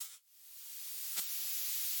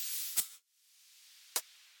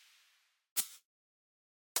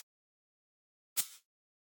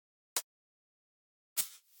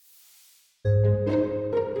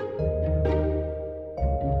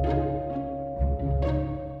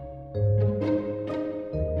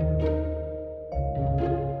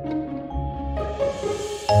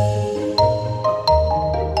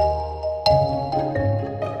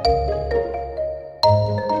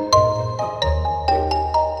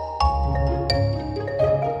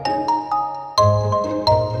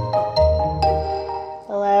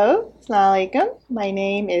alaikum. My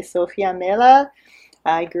name is Sofia Mela.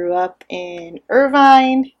 I grew up in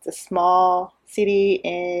Irvine. It's a small city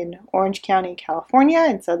in Orange County, California,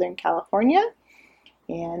 in Southern California.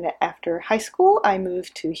 And after high school, I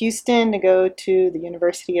moved to Houston to go to the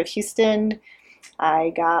University of Houston.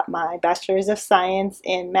 I got my Bachelor's of Science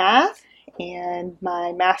in Math and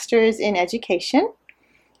my Master's in Education.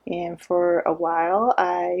 And for a while,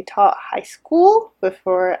 I taught high school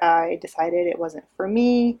before I decided it wasn't for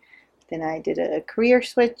me. Then I did a career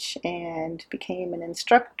switch and became an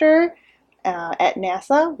instructor at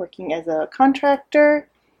NASA, working as a contractor.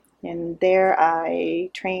 And there I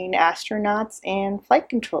train astronauts and flight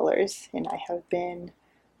controllers. And I have been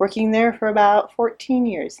working there for about 14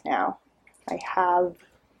 years now. I have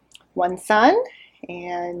one son,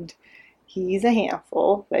 and he's a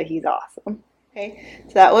handful, but he's awesome. Okay,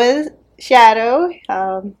 so that was Shadow.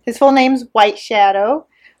 His full name's White Shadow,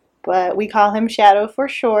 but we call him Shadow for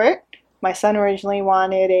short. My son originally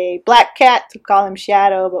wanted a black cat to call him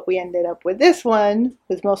Shadow, but we ended up with this one.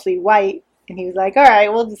 It was mostly white, and he was like, all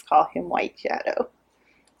right, we'll just call him White Shadow.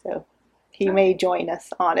 So he may join us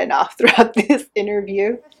on and off throughout this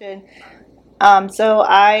interview. So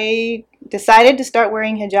I decided to start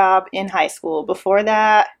wearing hijab in high school. Before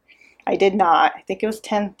that, I did not. I think it was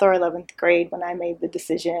 10th or 11th grade when I made the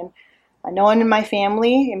decision. No one in my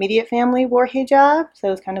family, immediate family, wore hijab, so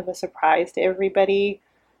it was kind of a surprise to everybody.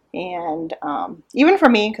 And even for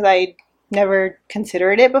me, because I never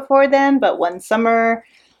considered it before then, but one summer,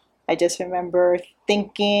 I just remember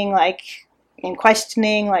thinking, like, and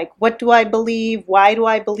questioning, like, what do I believe? Why do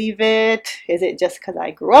I believe it? Is it just because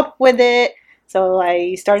I grew up with it? So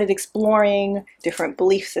I started exploring different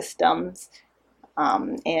belief systems.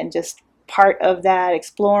 And just part of that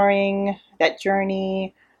exploring, that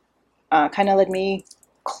journey, kind of led me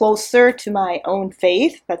closer to my own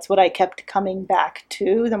faith. That's what I kept coming back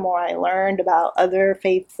to the more I learned about other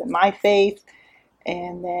faiths and my faith.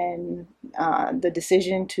 And then the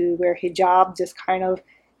decision to wear hijab just kind of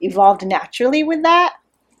evolved naturally with that.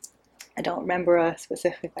 I don't remember a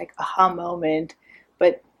specific like aha moment,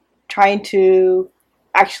 but trying to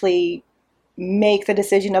actually make the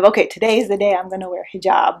decision of, okay, today is the day I'm going to wear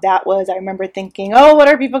hijab. That was, I remember thinking, oh, what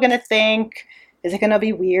are people going to think? Is it going to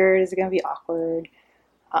be weird? Is it going to be awkward?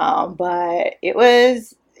 But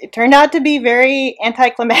it turned out to be very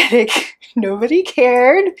anticlimactic. Nobody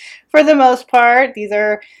cared for the most part. These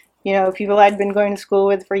are, people I'd been going to school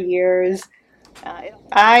with for years.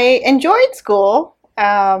 I enjoyed school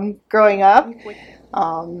growing up,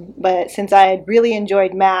 but since I had really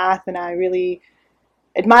enjoyed math and I really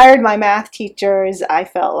admired my math teachers, I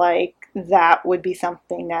felt like that would be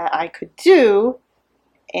something that I could do.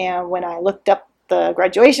 And when I looked up the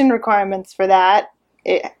graduation requirements for that,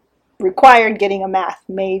 it required getting a math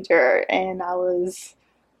major, and I was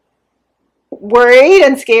worried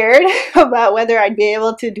and scared about whether I'd be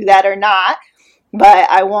able to do that or not. But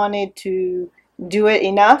I wanted to do it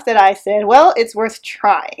enough that I said, well, it's worth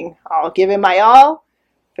trying. I'll give it my all.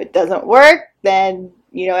 If it doesn't work, then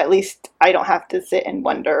at least I don't have to sit and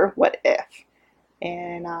wonder what if.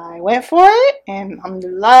 And I went for it, and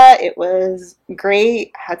alhamdulillah, it was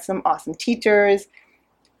great. I had some awesome teachers.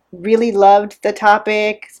 Really loved the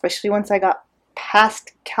topic, especially once I got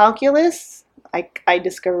past calculus. I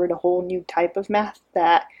discovered a whole new type of math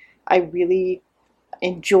that I really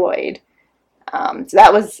enjoyed. So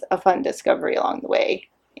that was a fun discovery along the way.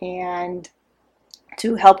 And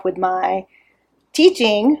to help with my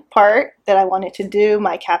teaching part that I wanted to do,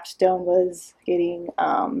 my capstone was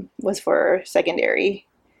for secondary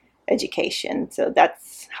education. So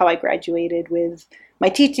that's how I graduated with my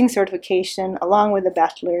teaching certification, along with a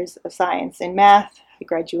Bachelor's of Science in Math. I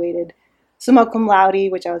graduated summa cum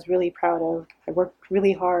laude, which I was really proud of. I worked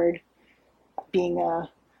really hard being a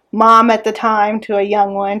mom at the time to a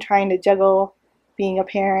young one, trying to juggle being a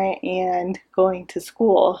parent and going to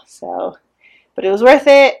school. But it was worth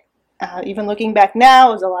it. Even looking back now,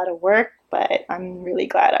 it was a lot of work, but I'm really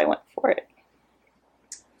glad I went for it.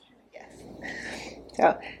 Yes.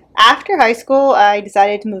 So after high school, I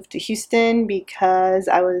decided to move to Houston because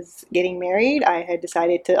I was getting married. I had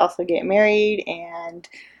decided to also get married, and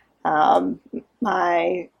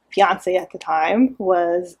my fiance at the time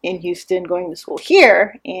was in Houston going to school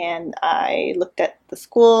here, and I looked at the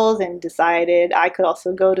schools and decided I could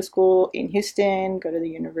also go to school in Houston, go to the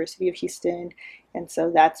University of Houston, and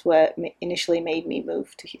so that's what initially made me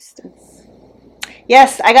move to Houston.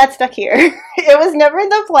 Yes, I got stuck here. It was never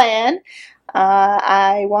the plan.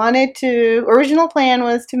 Original plan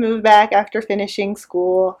was to move back after finishing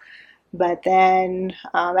school, but then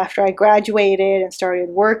after I graduated and started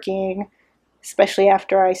working, especially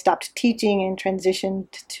after I stopped teaching and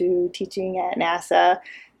transitioned to teaching at NASA.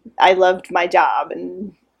 I loved my job,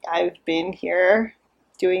 and I've been here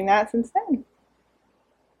doing that since then.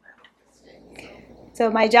 So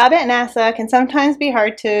my job at NASA can sometimes be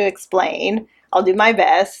hard to explain. I'll do my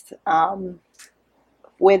best.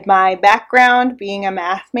 With my background being a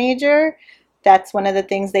math major, that's one of the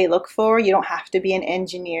things they look for. You don't have to be an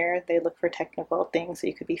engineer. They look for technical things. So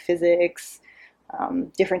you could be physics,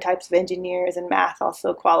 different types of engineers, and math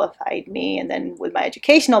also qualified me. And then with my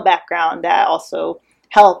educational background, that also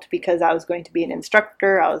helped because I was going to be an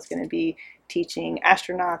instructor. I was going to be teaching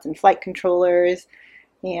astronauts and flight controllers.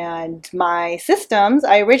 And my systems,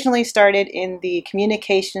 I originally started in the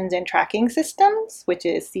communications and tracking systems, which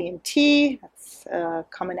is CMT. That's a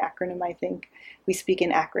common acronym, I think. We speak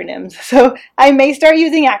in acronyms. So I may start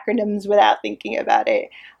using acronyms without thinking about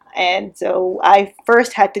it. And so I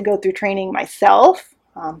first had to go through training myself.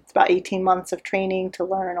 It's about 18 months of training to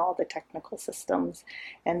learn all the technical systems.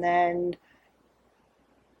 And then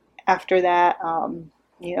after that,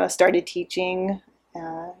 started teaching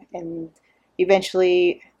and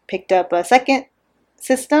eventually picked up a second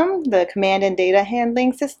system, the command and data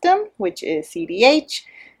handling system, which is CDH.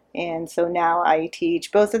 And so now I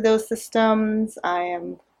teach both of those systems. I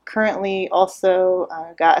am currently also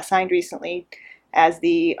got assigned recently as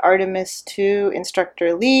the Artemis 2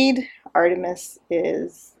 instructor lead. Artemis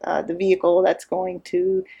is the vehicle that's going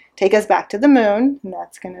to take us back to the moon, and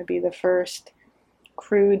that's going to be the first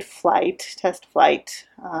crewed flight, test flight,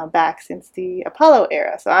 back since the Apollo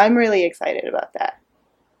era. So I'm really excited about that.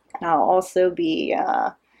 And I'll also be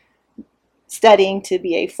studying to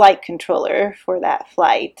be a flight controller for that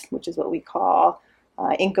flight, which is what we call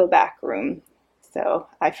INCO backroom. So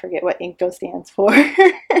I forget what INCO stands for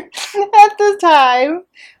at this time,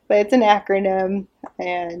 but it's an acronym,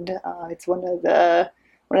 and it's one of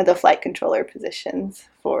the flight controller positions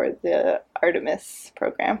for the Artemis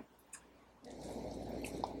program.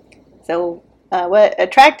 So what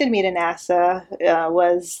attracted me to NASA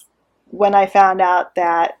was when I found out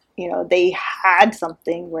that they had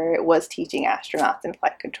something where it was teaching astronauts and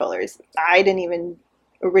flight controllers. I didn't even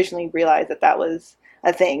originally realize that that was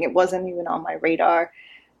a thing. It wasn't even on my radar.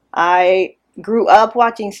 I grew up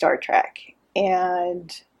watching Star Trek,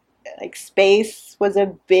 and like space was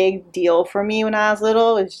a big deal for me when I was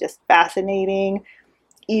little. It was just fascinating.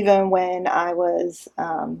 Even when I was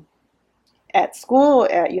at school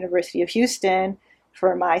at University of Houston,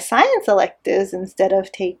 for my science electives, instead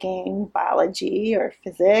of taking biology or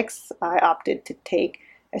physics, I opted to take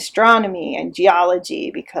astronomy and geology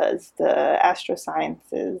because the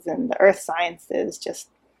astrosciences and the earth sciences just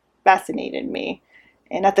fascinated me.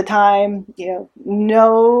 And at the time,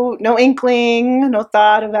 no inkling, no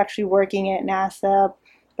thought of actually working at NASA.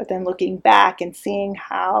 But then looking back and seeing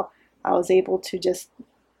how I was able to just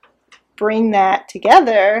bring that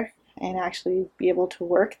together and actually be able to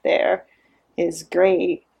work there is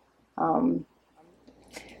great. Um,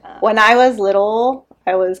 when I was little,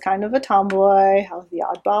 I was kind of a tomboy. I was the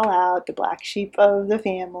oddball out, the black sheep of the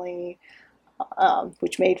family,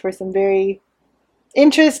 which made for some very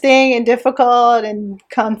interesting and difficult and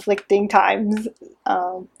conflicting times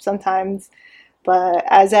sometimes. But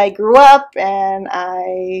as I grew up and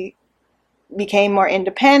I became more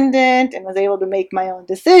independent and was able to make my own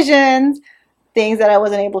decisions, things that I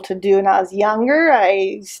wasn't able to do when I was younger,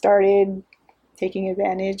 I started taking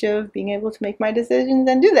advantage of being able to make my decisions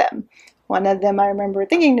and do them. One of them I remember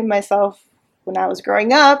thinking to myself when I was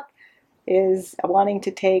growing up is wanting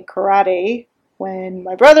to take karate when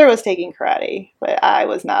my brother was taking karate, but I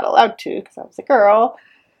was not allowed to because I was a girl.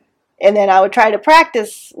 And then I would try to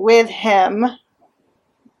practice with him,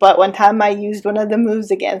 but one time I used one of the moves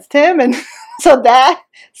against him, and so that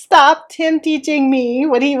stopped him teaching me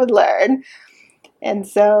what he would learn. And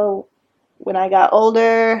so when I got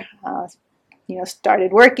older,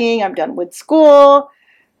 started working, I'm done with school.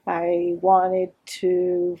 I wanted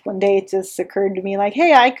to, one day it just occurred to me like,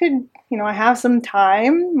 hey, I could, I have some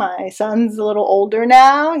time. My son's a little older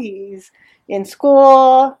now. He's in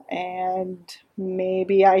school, and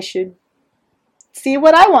maybe I should see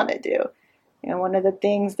what I want to do. One of the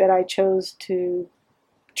things that I chose to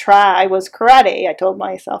try was karate. I told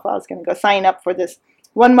myself I was going to go sign up for this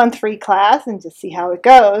 1 month free class and just see how it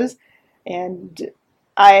goes. And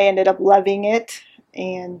I ended up loving it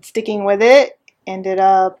and sticking with it. Ended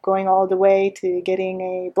up going all the way to getting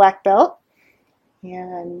a black belt.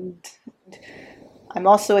 And I'm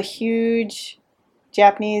also a huge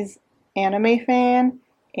Japanese anime fan,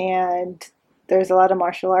 and there's a lot of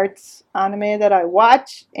martial arts anime that I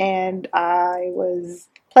watch, and I was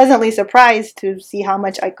pleasantly surprised to see how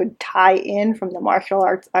much I could tie in from the martial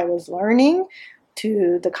arts I was learning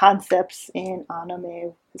to the concepts in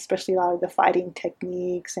anime, especially a lot of the fighting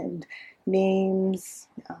techniques and names,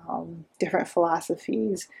 different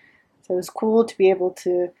philosophies. So it was cool to be able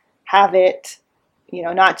to have it,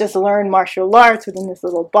 not just learn martial arts within this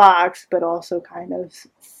little box, but also kind of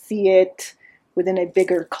see it within a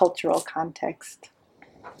bigger cultural context.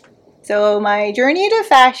 So my journey to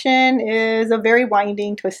fashion is a very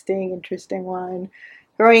winding, twisting, interesting one.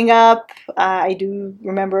 Growing up, I do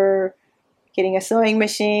remember getting a sewing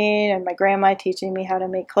machine and my grandma teaching me how to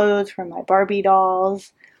make clothes for my Barbie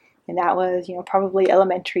dolls. And that was, probably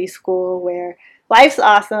elementary school where life's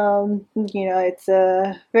awesome. It's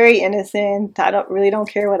very innocent. I don't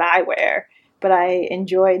care what I wear, but I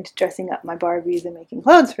enjoyed dressing up my Barbies and making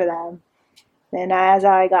clothes for them. Then as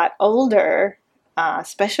I got older,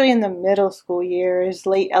 especially in the middle school years,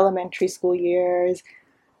 late elementary school years,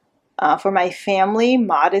 for my family,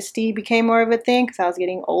 modesty became more of a thing because I was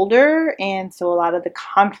getting older, and so a lot of the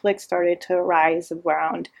conflict started to arise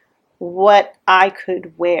around what I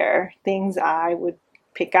could wear, things I would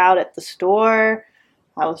pick out at the store.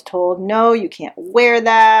 I was told, no, you can't wear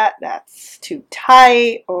that, that's too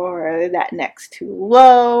tight, or that neck's too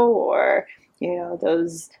low, or,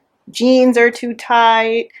 those jeans are too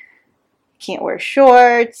tight, can't wear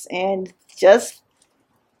shorts, and just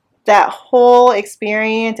that whole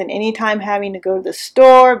experience, and anytime having to go to the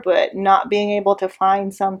store but not being able to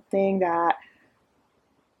find something that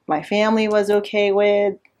my family was okay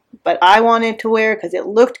with but I wanted to wear because it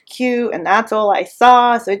looked cute and that's all I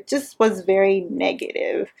saw. So it just was very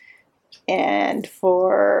negative. And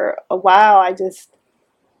for a while I just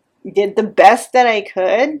did the best that I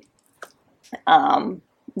could. Then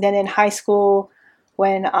in high school,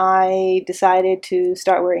 when I decided to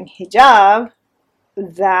start wearing hijab,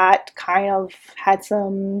 that kind of had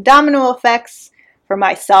some domino effects for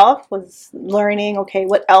myself. Was learning, okay,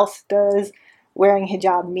 what else does wearing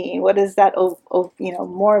hijab mean? What is that,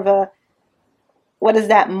 more of a, what does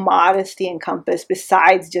that modesty encompass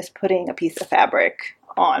besides just putting a piece of fabric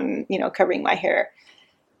on, covering my hair?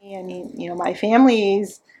 And, my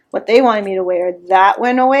family's, what they wanted me to wear, that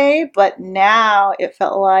went away. But now it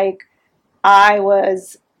felt like I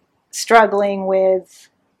was struggling with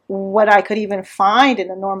what I could even find in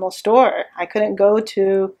a normal store. I couldn't go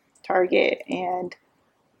to Target and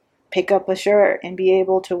pick up a shirt and be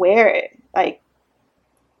able to wear it. Like,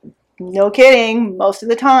 no kidding, most of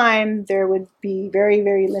the time there would be very,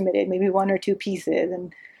 very limited, maybe one or two pieces.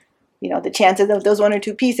 And, the chances of those one or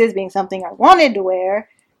two pieces being something I wanted to wear,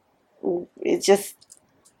 it just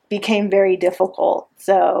became very difficult.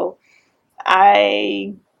 So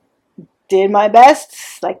I did my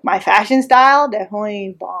best. Like, my fashion style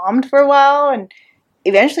definitely bombed for a while, and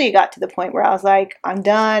eventually it got to the point where I was like, I'm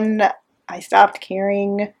done. I stopped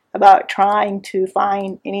caring about trying to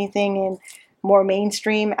find anything in more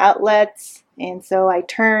mainstream outlets, and so I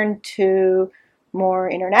turned to more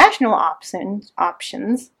international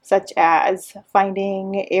options such as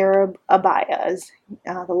finding Arab abayas,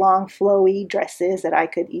 the long flowy dresses that I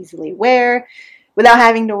could easily wear without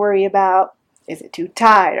having to worry about, is it too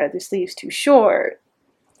tight? Are the sleeves too short?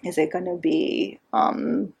 Is it going to be,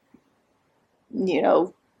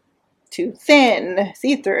 too thin,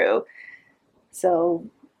 see-through? So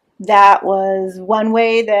that was one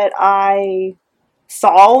way that I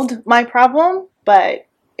solved my problem, but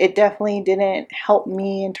it definitely didn't help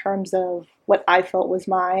me in terms of what I felt was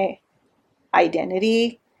my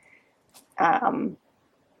identity. Um,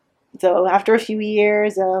 so after a few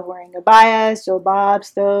years of wearing abayas,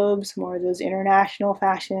 jilbabs, thobes, more of those international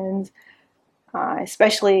fashions,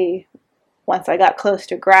 especially once I got close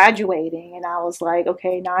to graduating and I was like,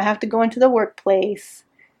 okay, now I have to go into the workplace.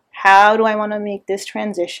 How do I want to make this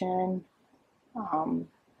transition? Um,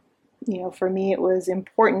 for me, it was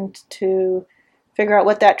important to figure out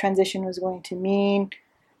what that transition was going to mean.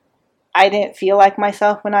 I didn't feel like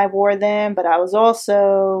myself when I wore them, but I was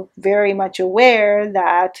also very much aware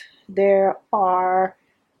that there are,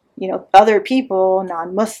 other people,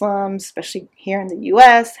 non-Muslims, especially here in the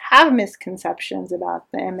US, have misconceptions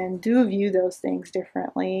about them and do view those things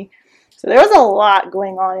differently. So there was a lot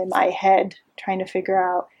going on in my head trying to figure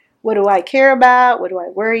out, what do I care about? What do I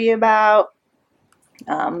worry about?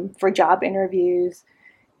 For job interviews,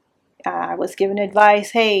 I was given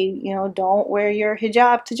advice, hey, don't wear your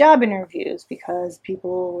hijab to job interviews because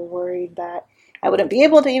people were worried that I wouldn't be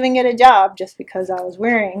able to even get a job just because I was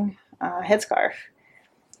wearing a headscarf.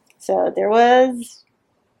 So there was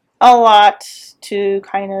a lot to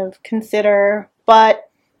kind of consider, but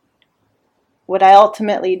what I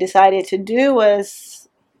ultimately decided to do was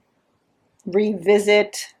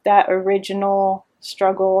revisit that original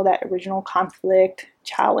struggle, that original conflict,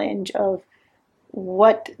 challenge of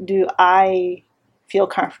what do I feel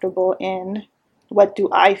comfortable in? What do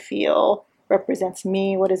I feel represents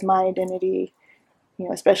me? What is my identity?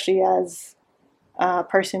 Especially as a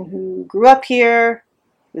person who grew up here,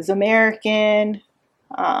 is American,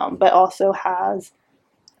 but also has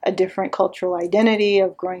a different cultural identity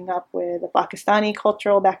of growing up with a Pakistani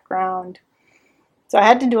cultural background. So I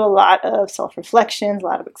had to do a lot of self-reflections, a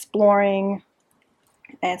lot of exploring.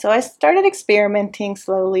 And so I started experimenting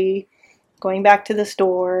slowly, going back to the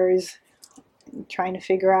stores, trying to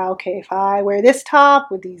figure out, okay, if I wear this top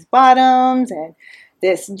with these bottoms and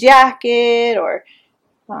this jacket or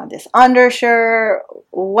this undershirt,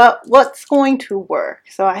 what's going to work?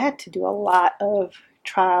 So I had to do a lot of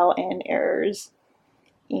trial and errors,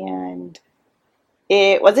 and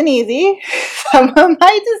it wasn't easy. Some of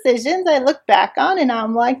my decisions I look back on and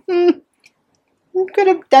I'm like, could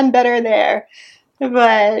have done better there.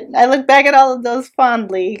 But I look back at all of those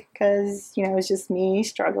fondly because, it was just me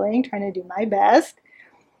struggling, trying to do my best.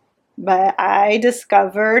 But I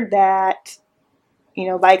discovered that,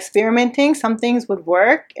 by experimenting, some things would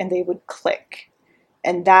work and they would click.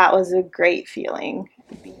 And that was a great feeling.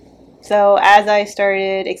 So as I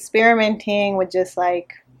started experimenting with just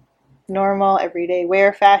like normal everyday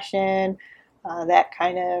wear fashion, that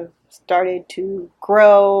kind of started to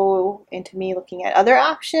grow into me looking at other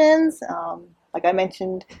options. Like I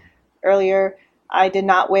mentioned earlier, I did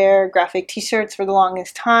not wear graphic t-shirts for the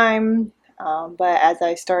longest time. But as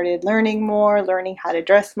I started learning more, learning how to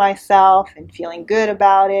dress myself and feeling good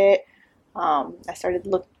about it, I started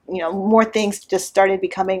more things just started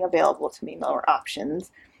becoming available to me, more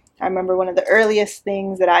options. I remember one of the earliest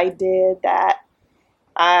things that I did that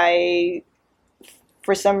I,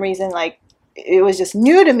 for some reason, like it was just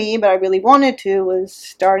new to me, but I really wanted to, was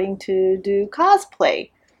starting to do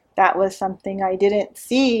cosplay. That was something I didn't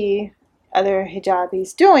see other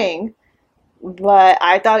hijabis doing, but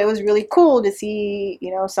I thought it was really cool to see,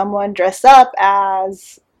 someone dress up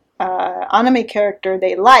as an anime character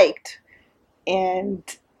they liked. And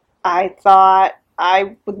I thought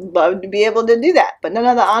I would love to be able to do that. But none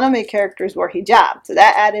of the anime characters wore hijab. So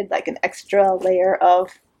that added like an extra layer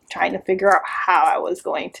of trying to figure out how I was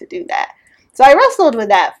going to do that. So I wrestled with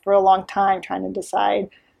that for a long time, trying to decide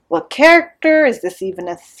what character, is this even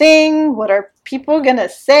a thing? What are people gonna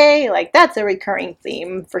say? Like, that's a recurring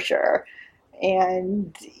theme for sure.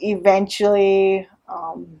 And eventually,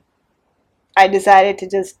 I decided to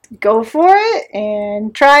just go for it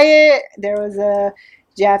and try it. There was a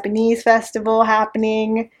Japanese festival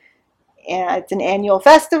happening, and it's an annual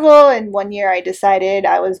festival. And one year I decided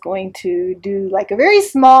I was going to do like a very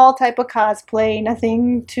small type of cosplay,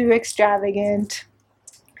 nothing too extravagant.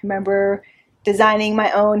 I remember designing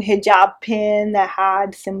my own hijab pin that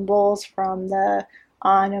had symbols from the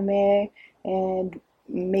anime, and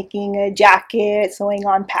making a jacket, sewing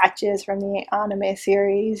on patches from the anime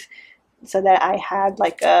series so that I had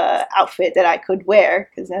like a outfit that I could wear,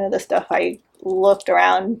 because none of the stuff I looked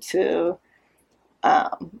around to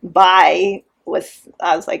buy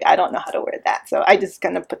I was like, I don't know how to wear that. So I just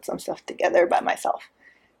kind of put some stuff together by myself.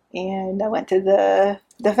 And I went to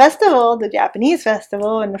the festival, the Japanese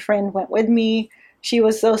festival, and a friend went with me. She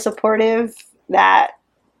was so supportive that,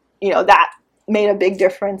 that made a big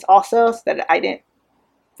difference also, so that I didn't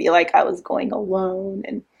feel like I was going alone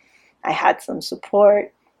and I had some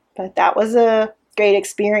support. But that was a great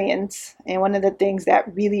experience. And one of the things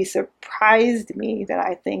that really surprised me that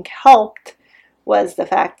I think helped was the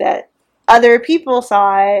fact that other people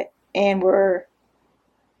saw it and were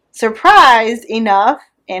surprised enough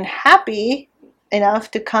and happy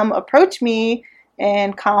enough to come approach me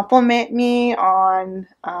and compliment me on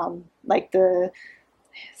like the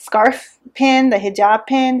scarf pin, the hijab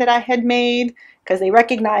pin that I had made, because they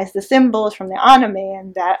recognized the symbols from the anime,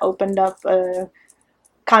 and that opened up a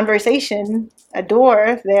conversation, a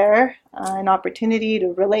door there, an opportunity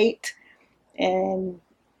to relate. And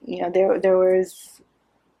there was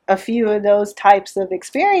a few of those types of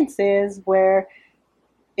experiences where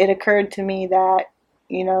it occurred to me that,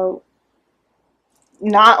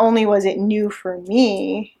 not only was it new for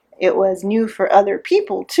me, it was new for other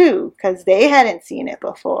people too, because they hadn't seen it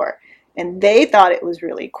before and they thought it was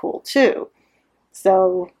really cool too.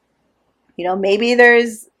 So, maybe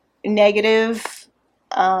there's negative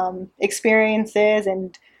experiences,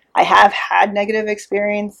 and I have had negative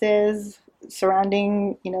experiences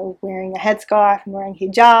surrounding, wearing a headscarf and wearing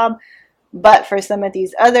hijab. But for some of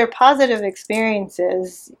these other positive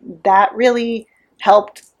experiences, that really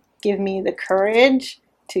helped give me the courage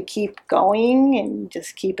to keep going and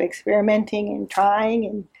just keep experimenting and trying.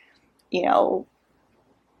 And you know,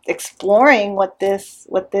 exploring what this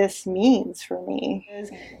means for me.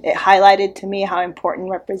 It highlighted to me how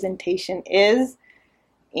important representation is,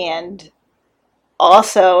 and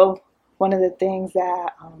also one of the things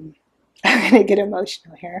that I'm gonna get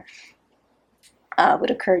emotional here.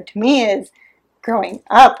 What occurred to me is growing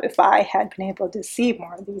up, if I had been able to see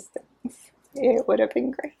more of these things, it would have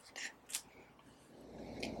been great.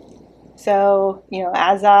 So,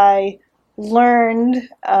 as I learned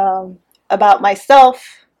about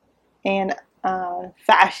myself and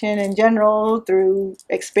fashion in general through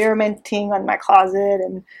experimenting on my closet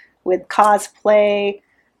and with cosplay,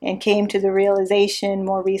 and came to the realization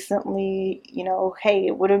more recently, hey,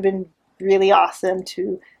 it would have been really awesome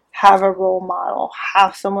to have a role model,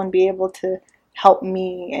 have someone be able to help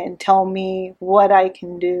me and tell me what I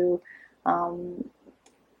can do. Um,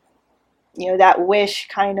 that wish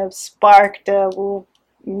kind of sparked well,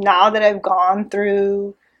 now that I've gone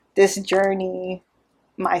through this journey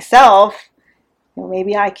myself,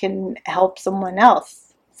 maybe I can help someone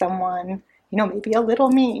else, maybe a little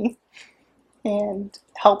me, and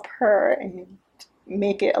help her and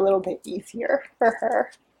make it a little bit easier for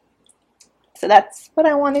her. So that's what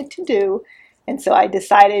I wanted to do. And so I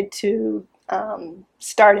decided to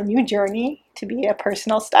start a new journey to be a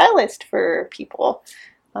personal stylist for people,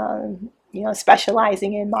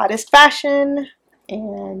 specializing in modest fashion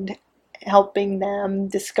and helping them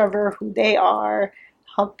discover who they are,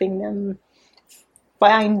 helping them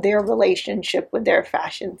find their relationship with their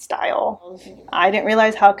fashion style. I didn't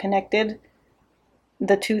realize how connected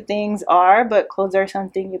the two things are, but clothes are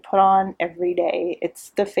something you put on every day. It's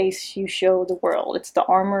the face you show the world. It's the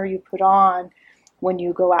armor you put on when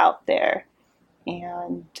you go out there.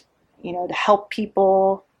 And, to help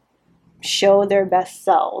people show their best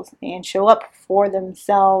selves and show up for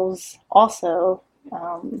themselves also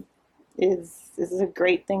is a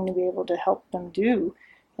great thing to be able to help them do.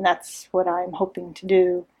 And that's what I'm hoping to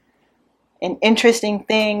do. An interesting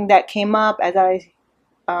thing that came up as I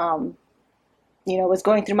was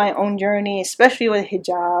going through my own journey, especially with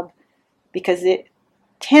hijab, because it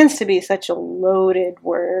tends to be such a loaded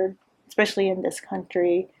word, especially in this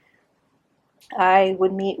country. I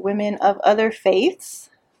would meet women of other faiths,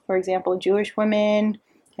 for example, Jewish women,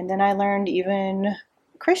 and then I learned even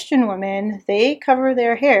Christian women, they cover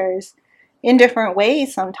their hairs in different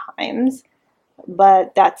ways sometimes,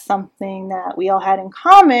 but that's something that we all had in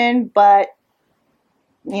common, but,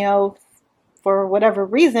 for whatever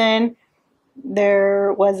reason,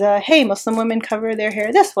 there was hey, Muslim women cover their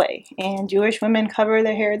hair this way, and Jewish women cover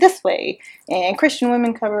their hair this way, and Christian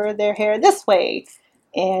women cover their hair this way.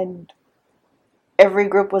 And every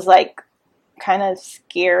group was like kind of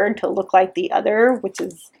scared to look like the other, which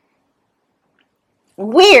is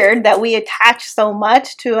weird that we attach so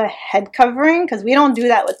much to a head covering, because we don't do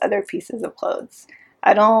that with other pieces of clothes.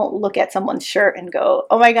 I don't look at someone's shirt and go,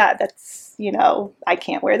 oh my God, that's, I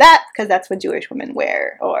can't wear that because that's what Jewish women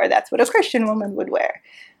wear, or that's what a Christian woman would wear.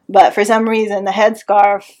 But for some reason, the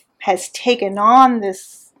headscarf has taken on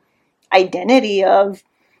this identity of,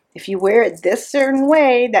 if you wear it this certain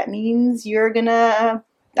way, that means you're going to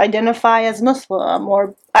identify as Muslim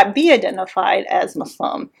or be identified as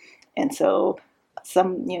Muslim. And so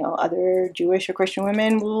some, other Jewish or Christian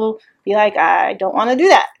women will be like, I don't want to do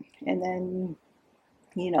that. And then,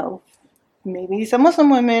 maybe some Muslim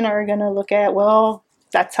women are going to look at, well,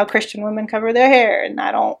 that's how Christian women cover their hair, and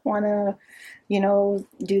I don't want to,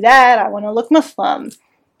 do that. I want to look Muslim.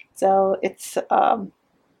 So it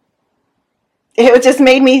just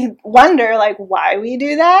made me wonder, like, why we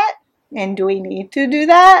do that, and do we need to do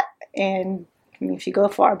that? And I mean, if you go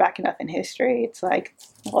far back enough in history, it's like,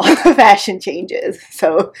 well, fashion changes.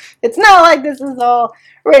 So it's not like this is all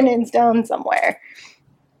written in stone somewhere.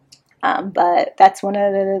 But that's one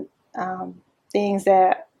of the things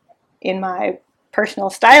that in my personal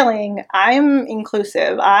styling, I'm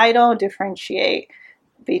inclusive. I don't differentiate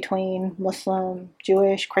between Muslim,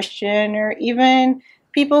 Jewish, Christian, or even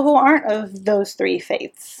people who aren't of those three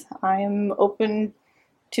faiths. I'm open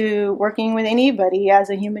to working with anybody as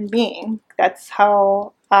a human being. That's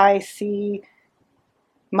how I see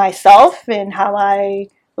myself and how I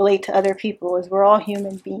relate to other people, is we're all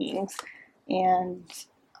human beings. And,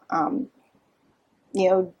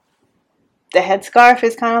 the headscarf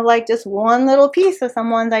is kind of like just one little piece of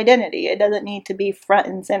someone's identity. It doesn't need to be front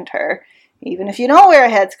and center. Even if you don't wear a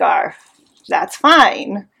headscarf, that's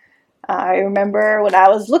fine. I remember when I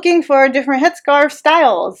was looking for different headscarf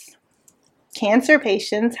styles, cancer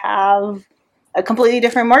patients have a completely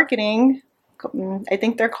different marketing. I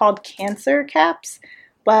think they're called cancer caps,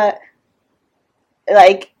 but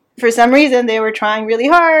like for some reason they were trying really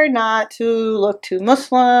hard not to look too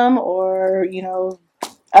Muslim or,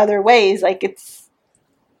 other ways. Like, it's,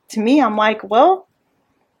 to me, I'm like, well,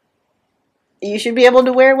 you should be able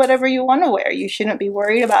to wear whatever you want to wear. You shouldn't be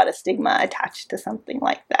worried about a stigma attached to something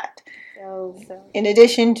like that. So in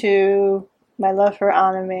addition to my love for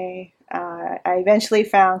anime, I eventually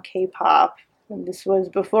found K-pop. And this was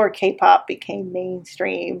before K-pop became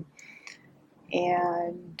mainstream.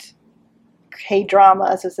 And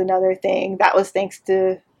K-dramas was another thing. That was thanks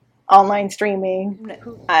to online streaming.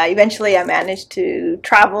 Eventually, I managed to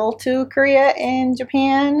travel to Korea and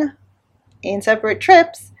Japan in separate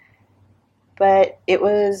trips, but it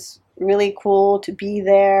was really cool to be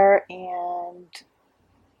there and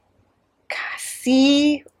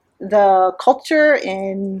see the culture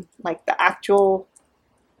in like the actual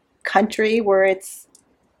country where it's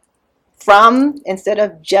from, instead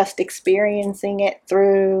of just experiencing it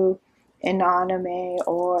through an anime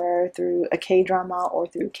or through a K-drama or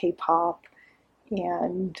through K-pop.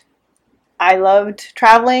 And I loved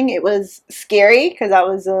traveling. It was scary because I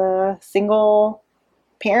was a single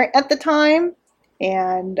parent at the time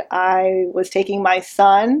and I was taking my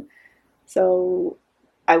son, so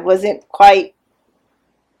I wasn't quite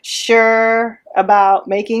sure about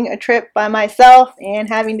making a trip by myself and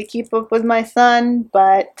having to keep up with my son,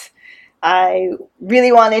 but I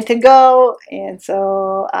really wanted to go, and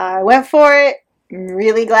so I went for it. I'm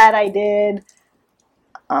really glad I did.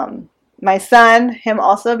 My son, him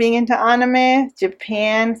also being into anime,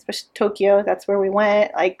 Japan, especially Tokyo, that's where we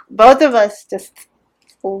went. Like, both of us just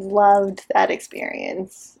loved that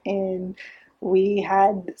experience, and we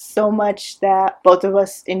had so much that both of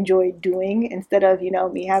us enjoyed doing, instead of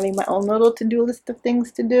me having my own little to-do list of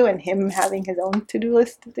things to do and him having his own to-do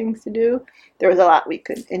list of things to do. There was a lot we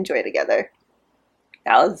could enjoy together.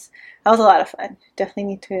 That was a lot of fun. Definitely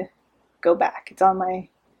need to go back. It's on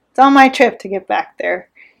my trip to get back there.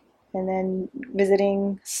 And then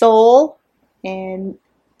visiting Seoul and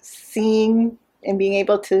seeing and being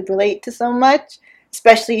able to relate to so much,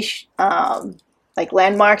 especially like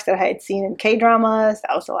landmarks that I had seen in K-dramas.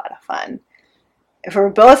 That was a lot of fun. For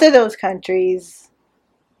both of those countries,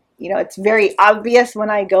 it's very obvious when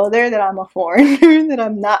I go there that I'm a foreigner, that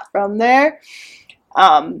I'm not from there.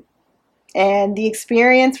 Um, and the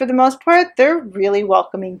experience, for the most part, they're really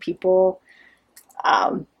welcoming people.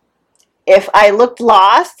 Um, if I looked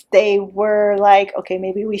lost, they were like, okay,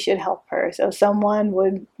 maybe we should help her. So someone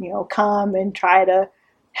would, come and try to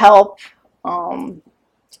help. Um,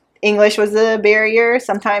 English was a barrier.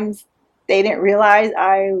 Sometimes they didn't realize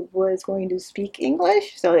I was going to speak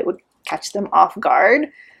English, so it would catch them off guard.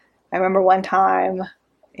 I remember one time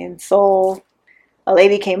in Seoul, a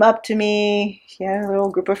lady came up to me. She had a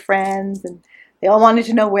little group of friends, and they all wanted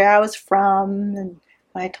to know where I was from. And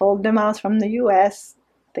when I told them I was from the US,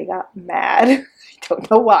 they got mad. I don't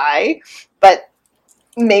know why, but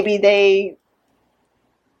maybe they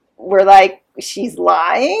were like, she's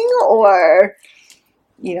lying, or,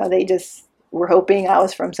 they just were hoping I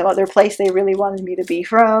was from some other place they really wanted me to be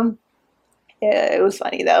from. Yeah, it was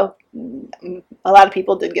funny though. A lot of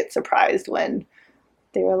people did get surprised when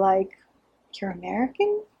they were like, "You're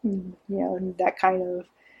American?" That kind of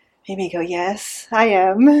made me go, "Yes, I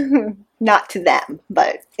am." Not to them,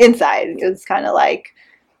 but inside it was kind of like,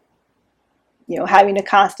 having to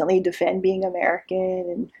constantly defend being American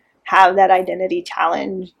and have that identity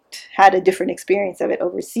challenged. Had a different experience of it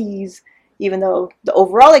overseas, even though the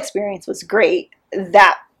overall experience was great.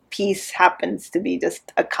 That piece happens to be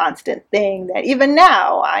just a constant thing that even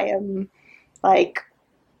now I am like,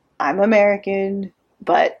 I'm American,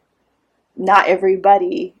 but not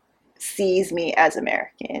everybody sees me as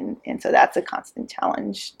American, and so that's a constant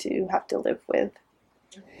challenge to have to live with.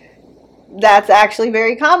 That's actually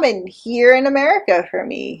very common here in America for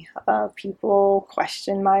me. People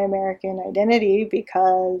question my American identity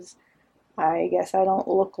because I guess I don't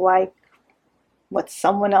look like what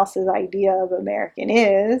someone else's idea of American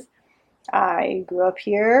is. I grew up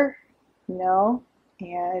here,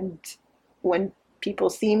 and when people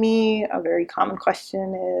see me, a very common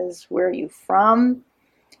question is, where are you from?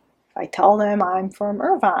 If I tell them I'm from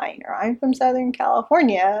Irvine or I'm from Southern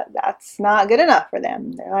California, that's not good enough for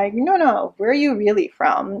them. They're like, no, no, where are you really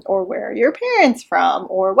from? Or where are your parents from?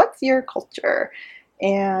 Or what's your culture?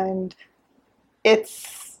 And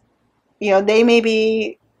it's, they may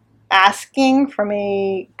be asking from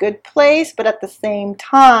a good place, but at the same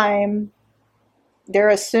time, they're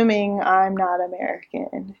assuming I'm not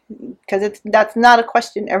American, because that's not a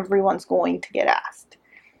question everyone's going to get asked.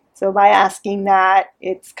 So by asking that,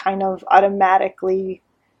 it's kind of automatically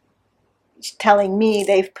telling me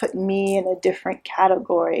they've put me in a different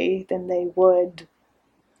category than they would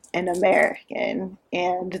an American.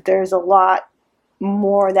 And there's a lot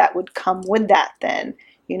more that would come with that then.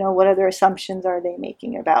 You know, what other assumptions are they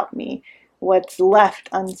making about me? What's left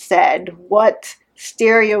unsaid? What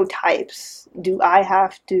stereotypes do I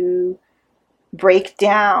have to break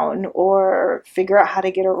down or figure out how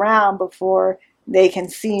to get around before they can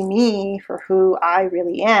see me for who I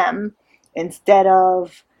really am, instead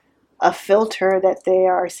of a filter that they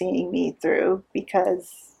are seeing me through,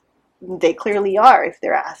 because they clearly are if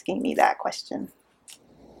they're asking me that question.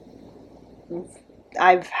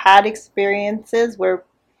 I've had experiences where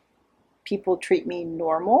people treat me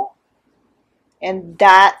normal, and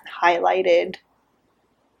that highlighted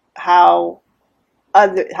how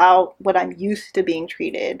how what I'm used to being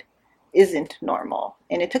treated isn't normal.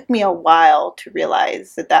 And it took me a while to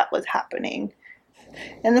realize that that was happening.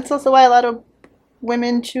 And that's also why a lot of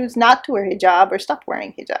women choose not to wear hijab or stop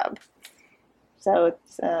wearing hijab. So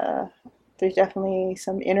there's definitely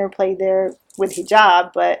some interplay there with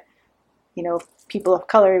hijab, but you know, people of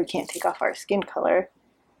color, we can't take off our skin color.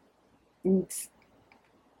 It's,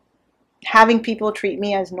 having people treat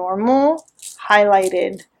me as normal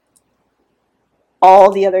highlighted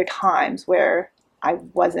all the other times where I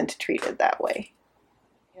wasn't treated that way.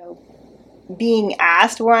 You know, being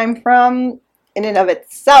asked where I'm from in and of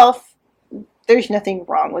itself, there's nothing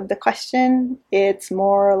wrong with the question. It's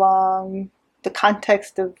more along the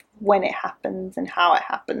context of when it happens and how it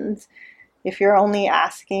happens. If you're only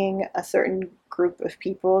asking a certain group of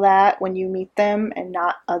people that when you meet them and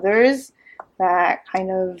not others, that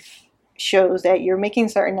kind of shows that you're making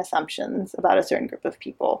certain assumptions about a certain group of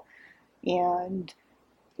people. And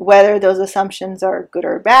whether those assumptions are good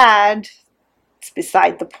or bad, it's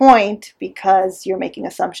beside the point, because you're making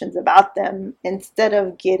assumptions about them instead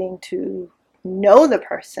of getting to know the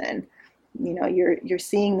person. You know, you're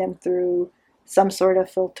seeing them through some sort of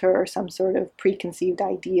filter or some sort of preconceived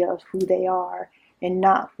idea of who they are and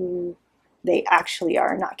not who they actually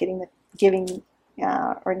are, not getting the giving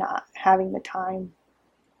or not having the time.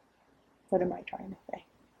 What am I trying to say?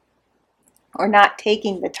 Or not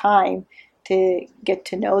taking the time to get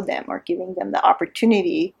to know them or giving them the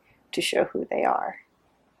opportunity to show who they are.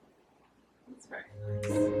 That's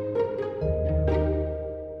right.